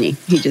starts cleaning.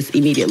 He just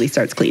immediately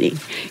starts cleaning.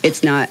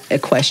 It's not a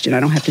question. I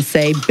don't have to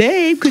say,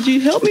 babe, could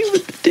you help me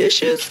with the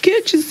dishes?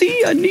 Can't you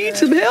see I need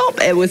some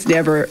help? It was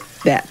never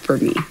that for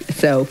me.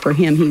 So for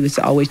him, he was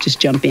always just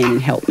jump in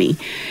and help me.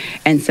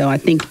 And so I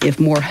think if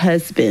more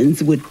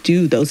husbands would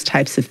do those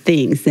types of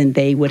things, then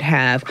they would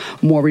have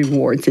more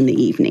rewards in the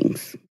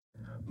evenings.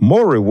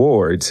 More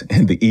rewards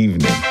in the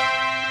evening.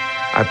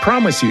 I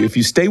promise you, if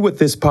you stay with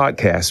this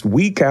podcast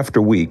week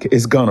after week,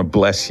 it's going to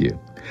bless you.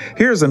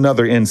 Here's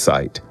another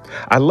insight.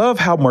 I love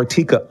how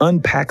Martica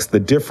unpacks the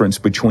difference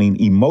between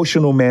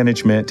emotional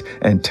management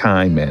and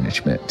time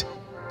management.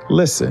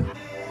 Listen.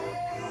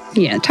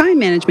 Yeah, time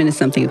management is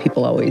something that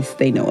people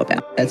they know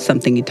about. That's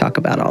something you talk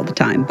about all the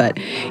time. But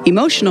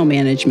emotional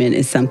management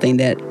is something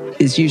that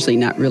is usually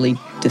not really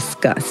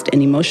discussed.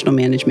 And emotional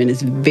management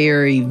is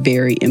very,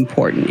 very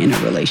important in a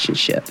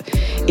relationship.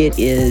 It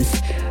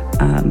is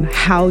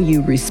how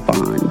you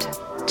respond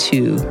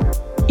to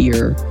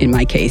in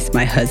my case,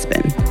 my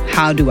husband.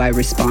 How do I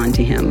respond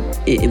to him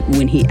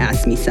when he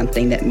asks me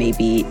something that may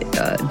be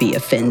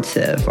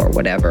offensive or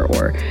whatever?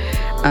 Or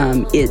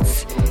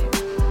it's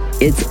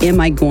am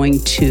I going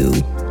to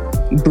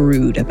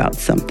brood about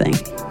something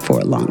for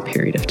a long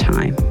period of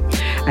time?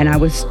 And I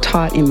was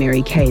taught in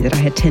Mary Kay that I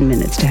had 10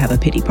 minutes to have a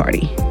pity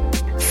party.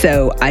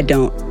 So I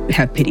don't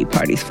have pity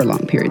parties for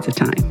long periods of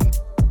time.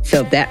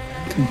 So that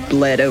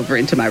bled over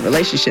into my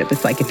relationship.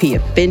 It's like if he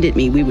offended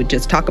me, we would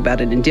just talk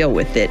about it and deal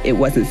with it. It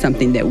wasn't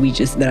something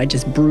that I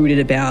just brooded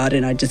about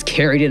and I just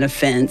carried an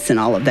offense and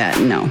all of that.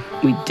 No,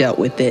 we dealt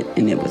with it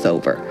and it was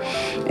over.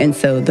 And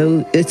so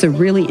it's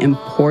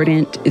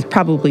it's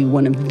probably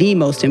one of the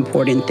most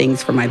important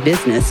things for my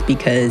business,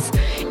 because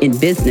in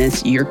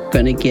business, you're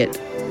going to get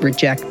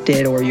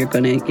rejected, or you're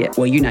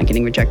not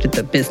getting rejected.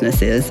 The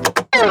business is.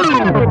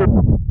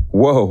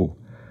 Whoa,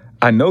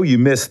 I know you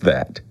missed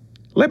that.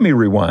 Let me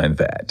rewind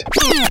that.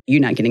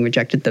 You're not getting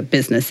rejected, the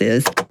business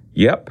is.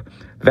 Yep.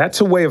 That's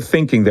a way of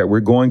thinking that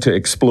we're going to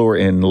explore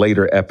in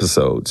later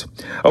episodes.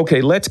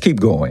 Okay, let's keep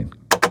going.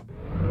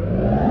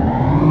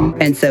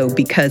 And so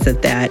because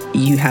of that,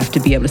 you have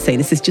to be able to say,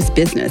 this is just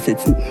business.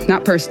 It's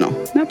not personal.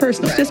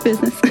 It's just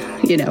business.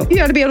 You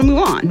got to be able to move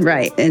on,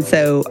 right? And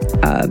so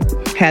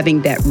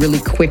having that really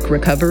quick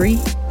recovery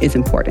is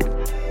important.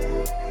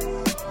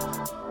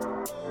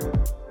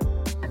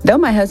 Though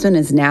my husband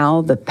is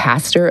now the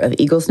pastor of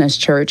Eagles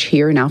Nest Church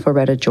here in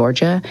Alpharetta,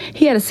 Georgia,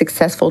 he had a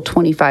successful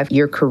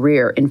 25-year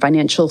career in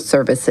financial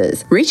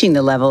services, reaching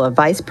the level of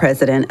vice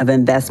president of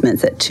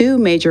investments at two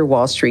major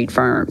Wall Street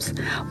firms,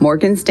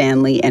 Morgan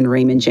Stanley and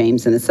Raymond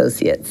James &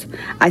 Associates.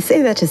 I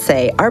say that to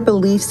say our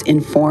beliefs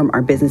inform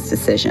our business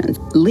decisions.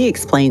 Lee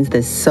explains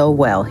this so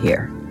well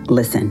here.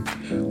 Listen.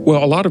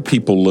 Well, a lot of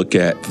people look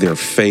at their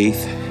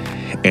faith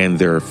and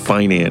their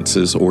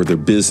finances or their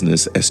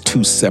business as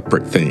two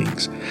separate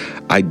things.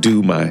 I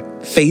do my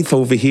faith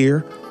over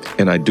here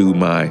and I do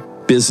my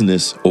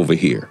business over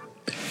here.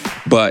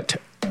 But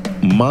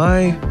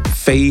my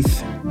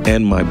faith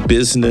and my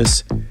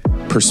business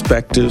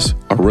perspectives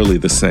are really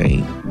the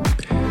same.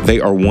 They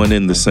are one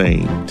and the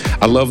same.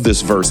 I love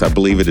this verse. I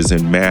believe it is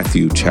in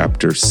Matthew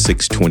chapter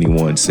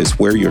 6:21. It says,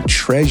 where your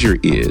treasure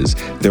is,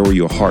 there will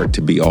your heart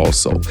to be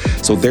also.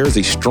 So there's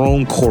a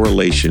strong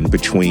correlation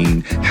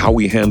between how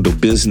we handle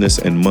business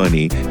and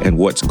money and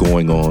what's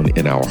going on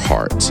in our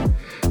hearts.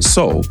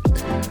 So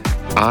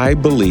I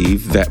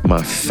believe that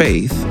my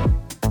faith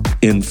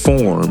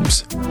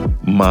informs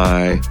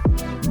my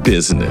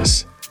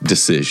business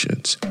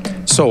decisions.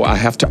 So I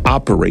have to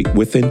operate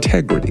with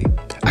integrity.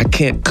 I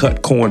can't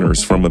cut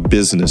corners from a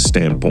business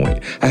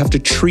standpoint. I have to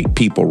treat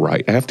people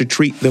right. I have to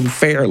treat them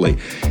fairly.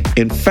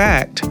 In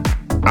fact,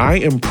 I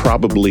am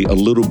probably a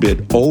little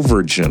bit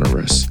over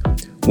generous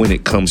when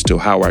it comes to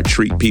how I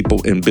treat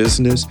people in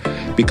business,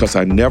 because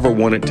I never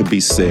want it to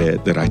be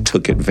said that I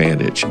took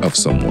advantage of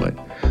someone.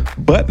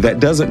 But that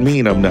doesn't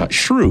mean I'm not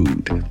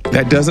shrewd.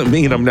 That doesn't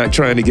mean I'm not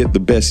trying to get the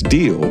best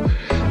deal.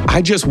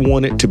 I just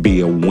want it to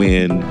be a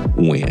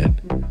win-win.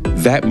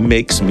 That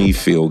makes me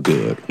feel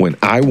good when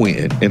I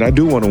win, and I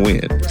do want to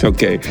win,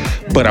 okay?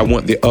 But I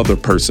want the other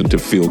person to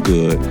feel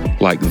good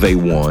like they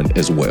won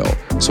as well.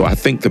 So I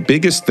think the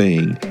biggest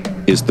thing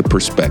is the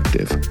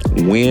perspective.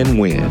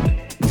 Win-win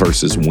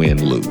versus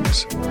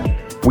win-lose.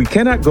 We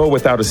cannot go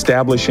without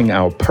establishing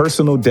our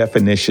personal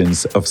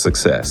definitions of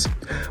success.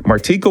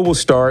 Martica will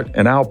start,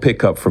 and I'll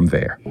pick up from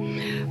there.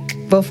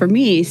 Well, for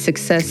me,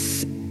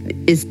 success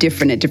is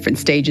different at different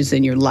stages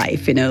in your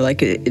life. Like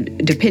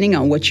depending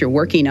on what you're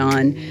working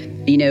on.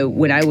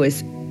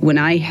 When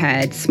I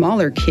had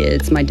smaller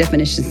kids, my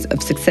definitions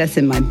of success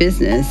in my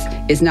business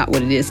is not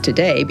what it is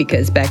today,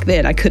 because back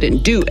then I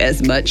couldn't do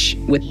as much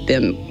with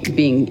them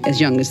being as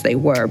young as they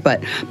were.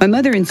 But my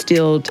mother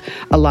instilled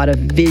a lot of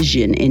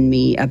vision in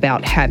me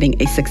about having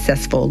a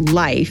successful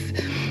life.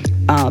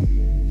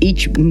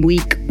 Each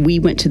week, we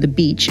went to the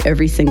beach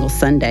every single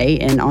Sunday,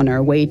 and on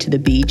our way to the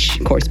beach,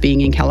 of course,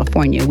 being in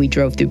California, we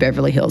drove through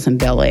Beverly Hills and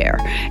Bel Air,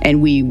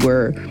 and we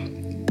were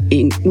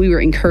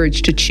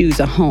encouraged to choose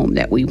a home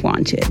that we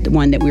wanted, the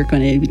one that we were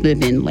going to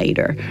live in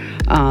later.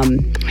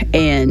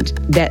 And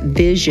that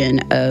vision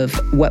of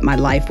what my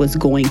life was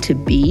going to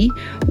be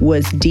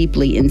was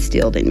deeply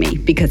instilled in me,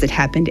 because it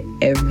happened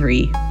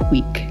every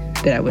week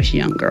that I was a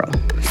young girl.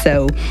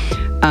 So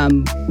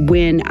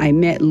when I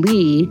met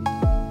Lee,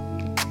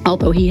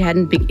 although he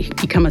hadn't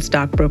become a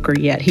stockbroker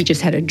yet, he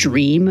just had a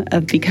dream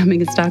of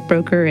becoming a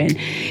stockbroker, and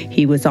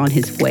he was on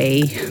his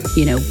way,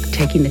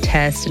 taking the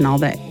test and all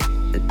that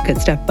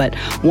good stuff. But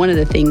one of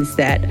the things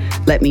that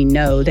let me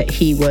know that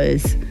he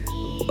was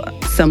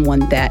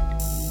someone that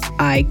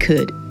I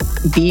could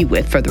be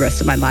with for the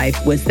rest of my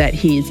life was that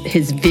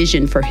his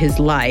vision for his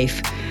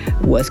life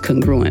was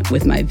congruent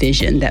with my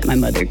vision that my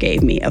mother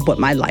gave me of what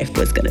my life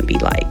was going to be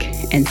like.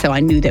 And so I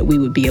knew that we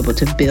would be able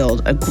to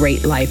build a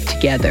great life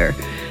together,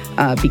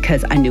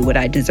 because I knew what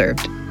I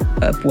deserved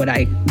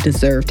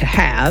to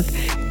have,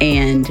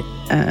 and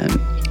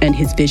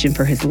his vision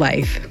for his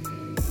life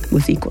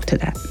was equal to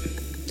that.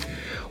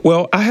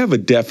 Well, I have a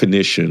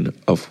definition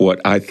of what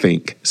I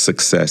think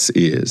success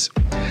is.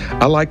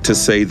 I like to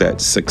say that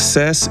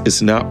success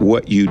is not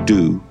what you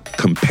do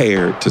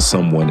compared to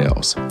someone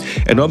else.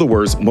 In other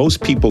words,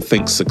 most people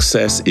think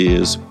success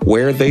is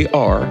where they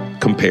are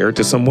compared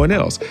to someone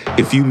else.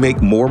 If you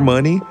make more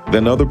money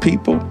than other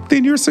people,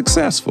 then you're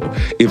successful.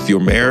 If your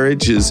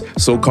marriage is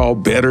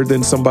so-called better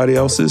than somebody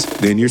else's,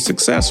 then you're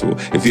successful.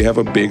 If you have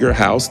a bigger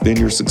house, then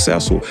you're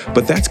successful.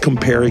 But that's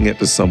comparing it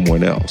to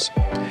someone else.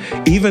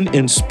 Even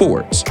in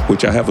sports,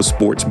 which I have a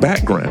sports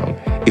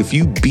background, if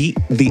you beat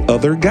the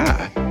other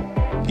guy,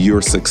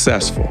 you're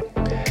successful.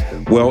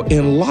 Well,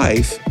 in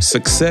life,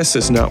 success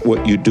is not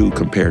what you do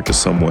compared to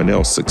someone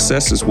else.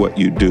 Success is what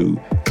you do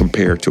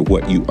compared to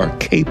what you are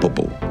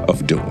capable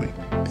of doing.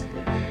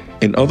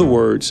 In other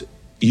words,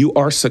 you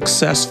are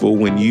successful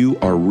when you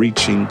are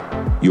reaching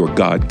your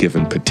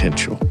God-given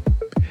potential.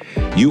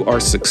 You are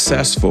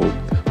successful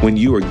when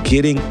you are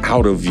getting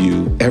out of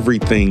you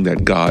everything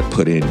that God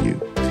put in you.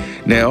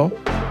 Now,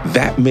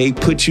 that may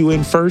put you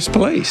in first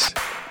place,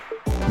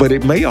 but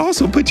it may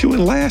also put you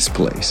in last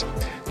place.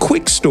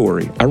 Quick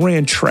story, I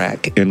ran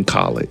track in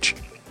college.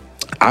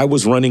 I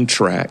was running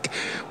track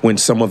when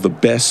some of the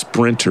best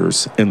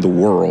sprinters in the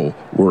world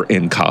were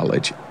in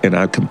college, and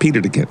I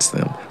competed against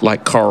them,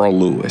 like Carl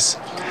Lewis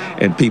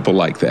and people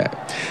like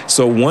that.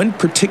 So one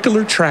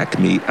particular track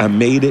meet, I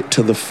made it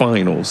to the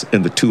finals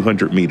in the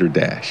 200-meter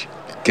dash,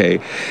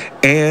 okay?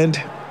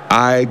 And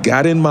I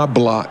got in my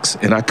blocks,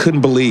 and I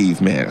couldn't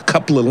believe, man, a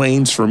couple of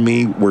lanes from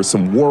me were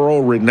some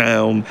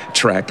world-renowned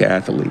track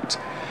athletes.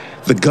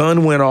 The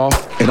gun went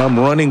off, and I'm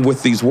running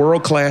with these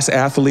world-class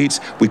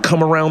athletes. We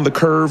come around the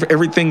curve,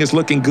 everything is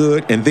looking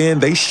good, and then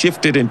they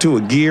shifted into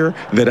a gear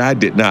that I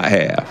did not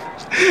have.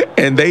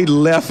 And they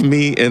left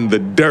me in the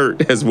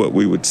dirt, as what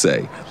we would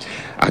say.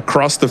 I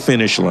crossed the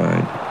finish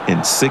line in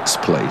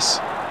 6th place,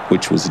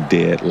 which was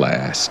dead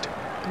last.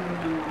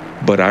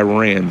 But I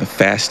ran the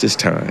fastest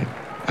time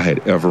I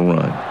had ever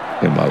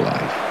run in my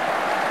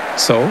life.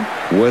 So,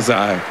 was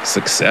I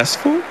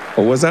successful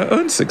or was I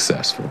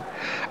unsuccessful?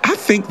 I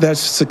think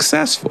that's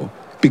successful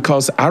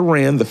because I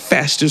ran the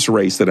fastest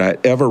race that I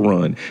had ever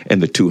run in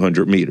the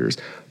 200 meters.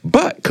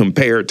 But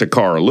compared to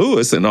Carl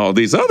Lewis and all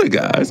these other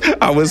guys,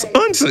 I was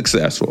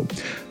unsuccessful.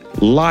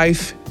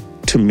 Life,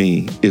 to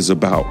me, is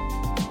about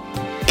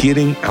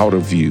getting out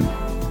of you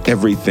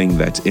everything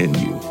that's in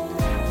you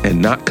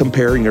and not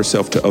comparing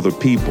yourself to other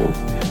people,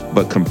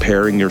 but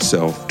comparing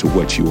yourself to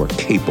what you are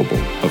capable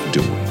of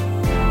doing.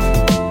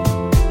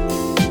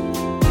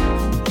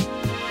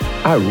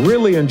 I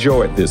really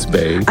enjoyed this,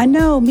 babe. I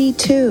know, me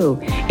too.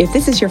 If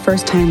this is your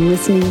first time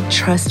listening,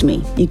 trust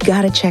me, you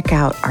gotta check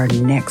out our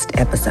next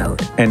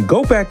episode. And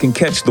go back and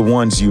catch the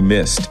ones you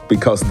missed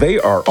because they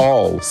are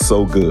all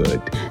so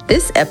good.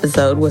 This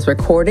episode was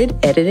recorded,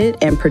 edited,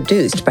 and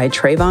produced by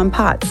Trayvon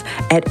Potts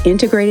at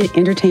Integrated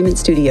Entertainment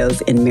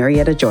Studios in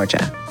Marietta,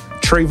 Georgia.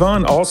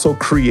 Trayvon also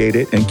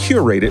created and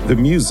curated the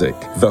music.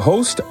 The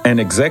host and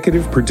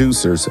executive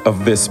producers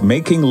of this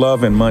Making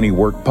Love and Money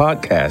Work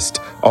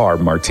podcast are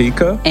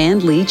Martica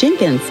and Lee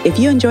Jenkins. If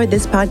you enjoyed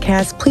this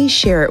podcast, please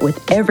share it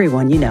with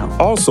everyone you know.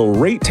 Also,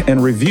 rate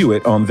and review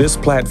it on this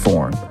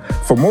platform.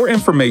 For more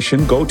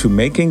information, go to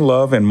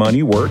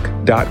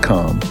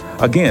makingloveandmoneywork.com.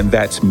 Again,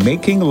 that's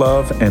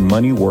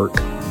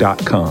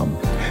makingloveandmoneywork.com.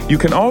 You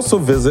can also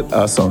visit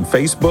us on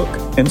Facebook,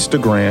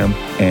 Instagram,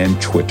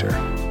 and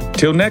Twitter.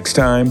 Till next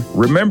time,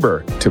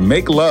 remember to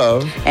make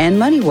love and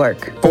money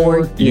work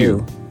for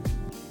you.